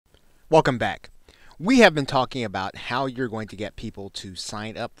Welcome back. We have been talking about how you're going to get people to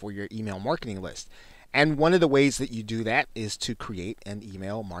sign up for your email marketing list. And one of the ways that you do that is to create an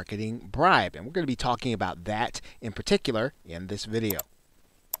email marketing bribe. And we're going to be talking about that in particular in this video.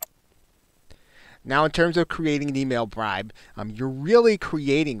 Now, in terms of creating an email bribe, you're really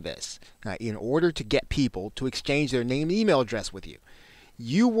creating this in order to get people to exchange their name and email address with you.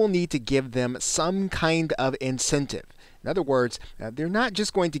 You will need to give them some kind of incentive. In other words, they're not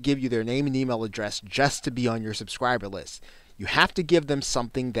just going to give you their name and email address just to be on your subscriber list. You have to give them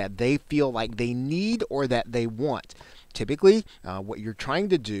something that they feel like they need or that they want. Typically, what you're trying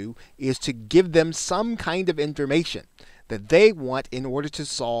to do is to give them some kind of information that they want in order to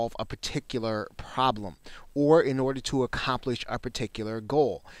solve a particular problem or in order to accomplish a particular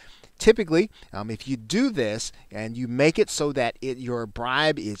goal. Typically, if you do this and you make it so that your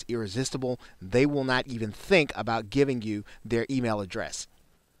bribe is irresistible, they will not even think about giving you their email address.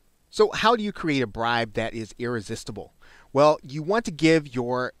 So how do you create a bribe that is irresistible? Well, you want to give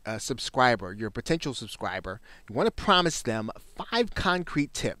your subscriber, your potential subscriber, you want to promise them 5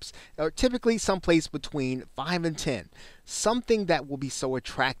 concrete tips, or typically someplace between 5 and 10. Something that will be so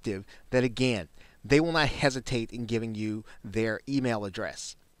attractive that, again, they will not hesitate in giving you their email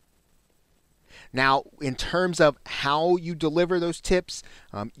address. Now, in terms of how you deliver those tips,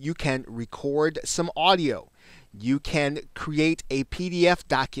 you can record some audio. You can create a PDF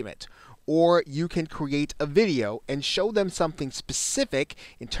document, or you can create a video and show them something specific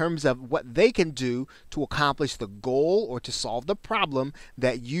in terms of what they can do to accomplish the goal or to solve the problem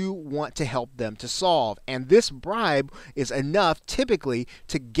that you want to help them to solve. And this bribe is enough typically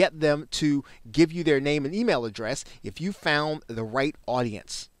to get them to give you their name and email address if you found the right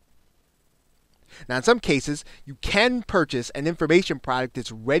audience. Now, in some cases, you can purchase an information product that's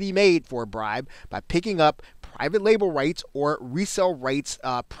ready-made for a bribe by picking up private label rights or resale rights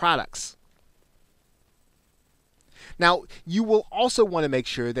products. Now, you will also want to make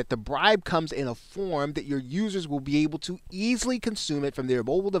sure that the bribe comes in a form that your users will be able to easily consume it from their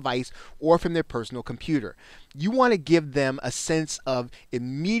mobile device or from their personal computer. You want to give them a sense of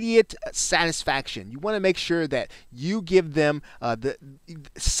immediate satisfaction. You want to make sure that you give them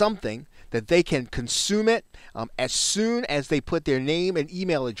something that they can consume it as soon as they put their name and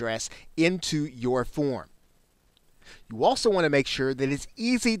email address into your form. You also want to make sure that it's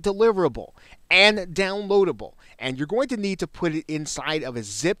easy deliverable and downloadable, and you're going to need to put it inside of a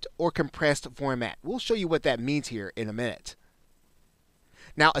zipped or compressed format. We'll show you what that means here in a minute.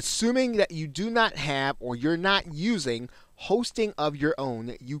 Now, assuming that you do not have or you're not using hosting of your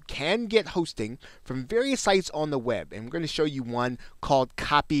own, you can get hosting from various sites on the web, and we're going to show you one called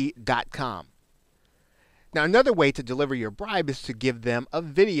copy.com. Now, another way to deliver your bribe is to give them a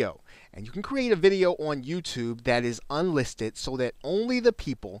video. And you can create a video on YouTube that is unlisted so that only the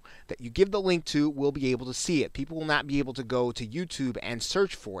people that you give the link to will be able to see it. People will not be able to go to YouTube and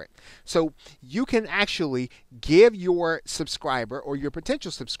search for it. So you can actually give your subscriber or your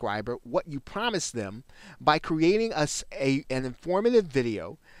potential subscriber what you promised them by creating an informative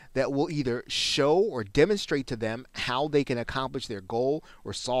video that will either show or demonstrate to them how they can accomplish their goal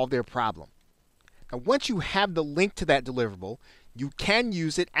or solve their problem. Now, once you have the link to that deliverable, you can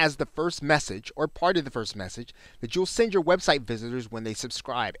use it as the first message or part of the first message that you'll send your website visitors when they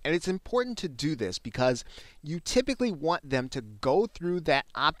subscribe. And it's important to do this because you typically want them to go through that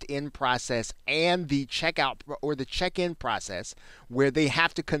opt-in process and the checkout or the check-in process where they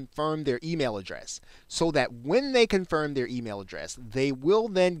have to confirm their email address, so that when they confirm their email address, they will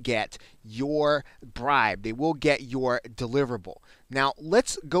then get your bribe. They will get your deliverable. Now,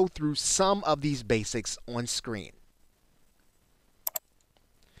 let's go through some of these basics on screen.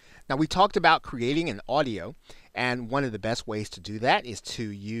 Now, we talked about creating an audio, and one of the best ways to do that is to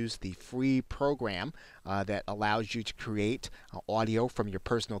use the free program that allows you to create audio from your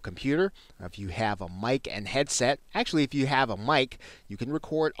personal computer. If you have a mic and headset, actually if you have a mic, you can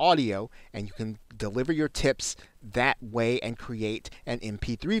record audio and you can deliver your tips that way and create an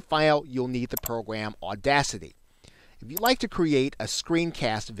MP3 file. You'll need the program Audacity. If you'd like to create a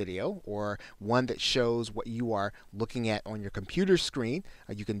screencast video or one that shows what you are looking at on your computer screen,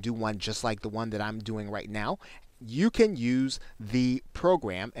 you can do one just like the one that I'm doing right now. You can use the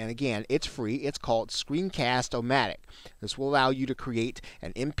program, and again, it's free. It's called Screencast-O-Matic. This will allow you to create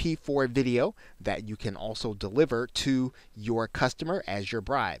an MP4 video that you can also deliver to your customer as your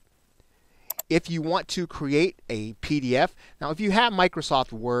bribe. If you want to create a PDF, now if you have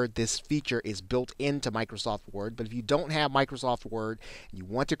Microsoft Word, this feature is built into Microsoft Word, but if you don't have Microsoft Word, you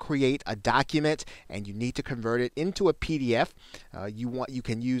want to create a document and you need to convert it into a PDF, you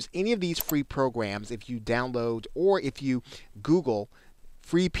can use any of these free programs if you download or if you Google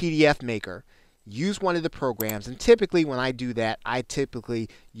free PDF maker, use one of the programs, and typically when I do that, I typically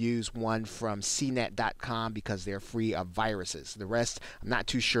use one from cnet.com because they're free of viruses. The rest I'm not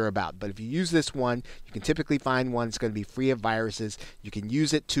too sure about, but if you use this one, you can typically find one that's going to be free of viruses. You can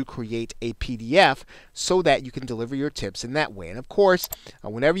use it to create a PDF so that you can deliver your tips in that way. And of course,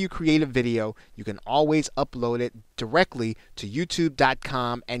 whenever you create a video, you can always upload it directly to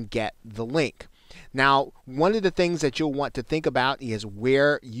youtube.com and get the link. Now, one of the things that you'll want to think about is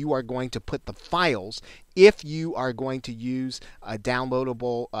where you are going to put the files if you are going to use a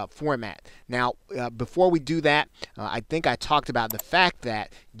downloadable format. Now, before we do that, I think I talked about the fact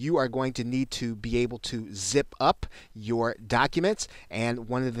that you are going to need to be able to zip up your documents, and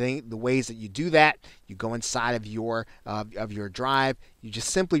one of the ways that you do that, you go inside of your drive, you just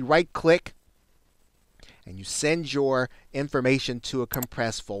simply right-click, and you send your information to a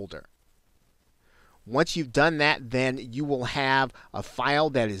compressed folder. Once you've done that, then you will have a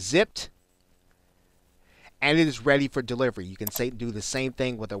file that is zipped and it is ready for delivery. You can do the same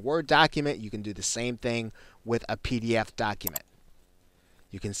thing with a Word document. You can do the same thing with a PDF document.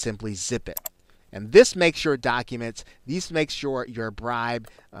 You can simply zip it. And this makes your documents, these makes your bribe,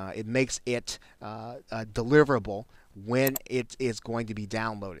 it makes it deliverable when it is going to be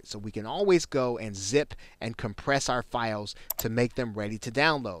downloaded. So we can always go and zip and compress our files to make them ready to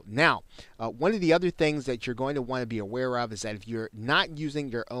download. Now, one of the other things that you're going to want to be aware of is that if you're not using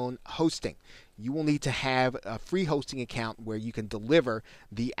your own hosting, you will need to have a free hosting account where you can deliver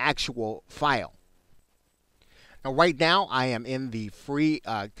the actual file. Now, right now, I am in the free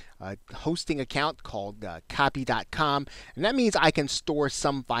hosting account called copy.com, and that means I can store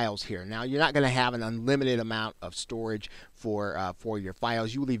some files here. Now, you're not going to have an unlimited amount of storage for your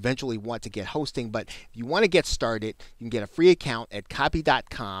files. You will eventually want to get hosting, but if you want to get started, you can get a free account at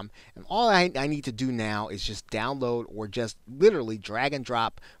copy.com, and all I need to do now is just download or just literally drag and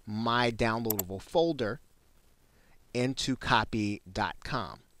drop my downloadable folder into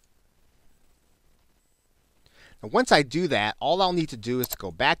copy.com. Now, once I do that, all I'll need to do is to go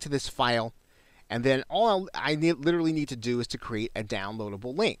back to this file, and then all I literally need to do is to create a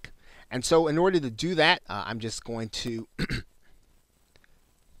downloadable link. And so in order to do that, I'm just going to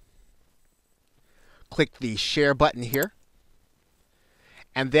click the share button here,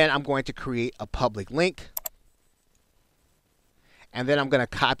 and then I'm going to create a public link, and then I'm going to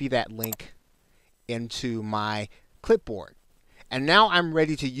copy that link into my clipboard. And now I'm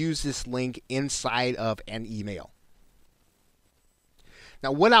ready to use this link inside of an email.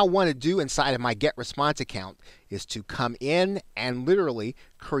 Now, what I want to do inside of my GetResponse account is to come in and literally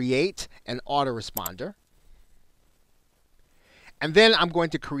create an autoresponder. And then I'm going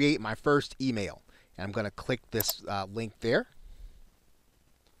to create my first email. And I'm going to click this link there.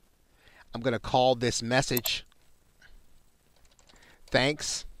 I'm going to call this message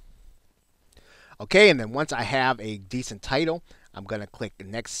 "Thanks." Okay, and then once I have a decent title, I'm going to click the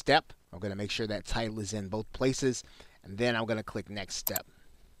next step. I'm going to make sure that title is in both places, and then I'm going to click next step.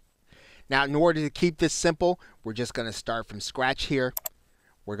 Now, in order to keep this simple, we're just going to start from scratch here.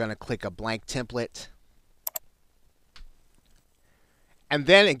 We're going to click a blank template. And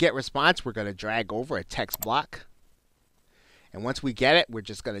then in GetResponse, we're going to drag over a text block. And once we get it, we're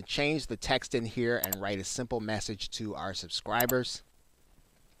just going to change the text in here and write a simple message to our subscribers.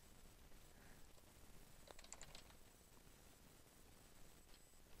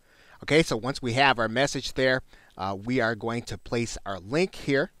 Okay, so once we have our message there, we are going to place our link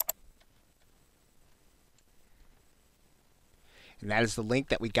here. And that is the link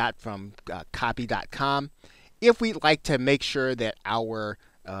that we got from copy.com. If we'd like to make sure that our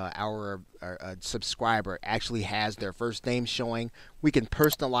subscriber actually has their first name showing, we can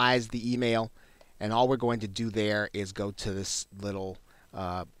personalize the email. And all we're going to do there is go to this little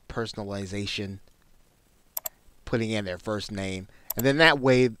personalization, putting in their first name. And then that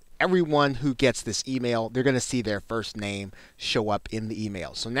way, everyone who gets this email, they're going to see their first name show up in the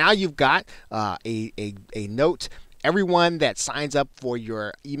email. So now you've got a note. Everyone that signs up for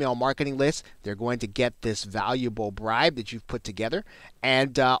your email marketing list, they're going to get this valuable bribe that you've put together.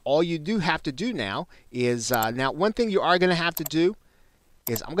 And all you do have to do now is, now one thing you are going to have to do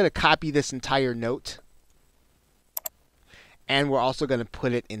is I'm going to copy this entire note. And we're also going to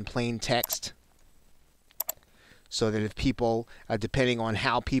put it in plain text, so that if people, depending on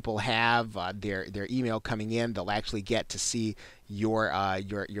how people have their email coming in, they'll actually get to see your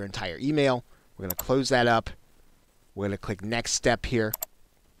entire email. We're going to close that up. We're going to click next step here.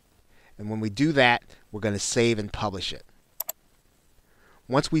 And when we do that, we're going to save and publish it.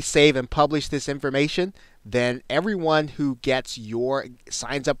 Once we save and publish this information, then everyone who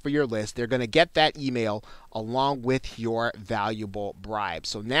signs up for your list, they're going to get that email along with your valuable bribe.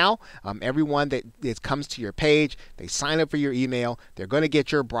 So now everyone that comes to your page, they sign up for your email, they're going to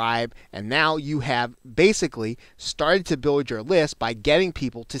get your bribe, and now you have basically started to build your list by getting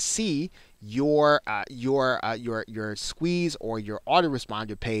people to see your squeeze or your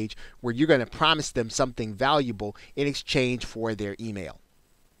autoresponder page where you're going to promise them something valuable in exchange for their email.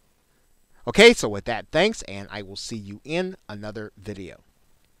 Okay, so with that, thanks, and I will see you in another video.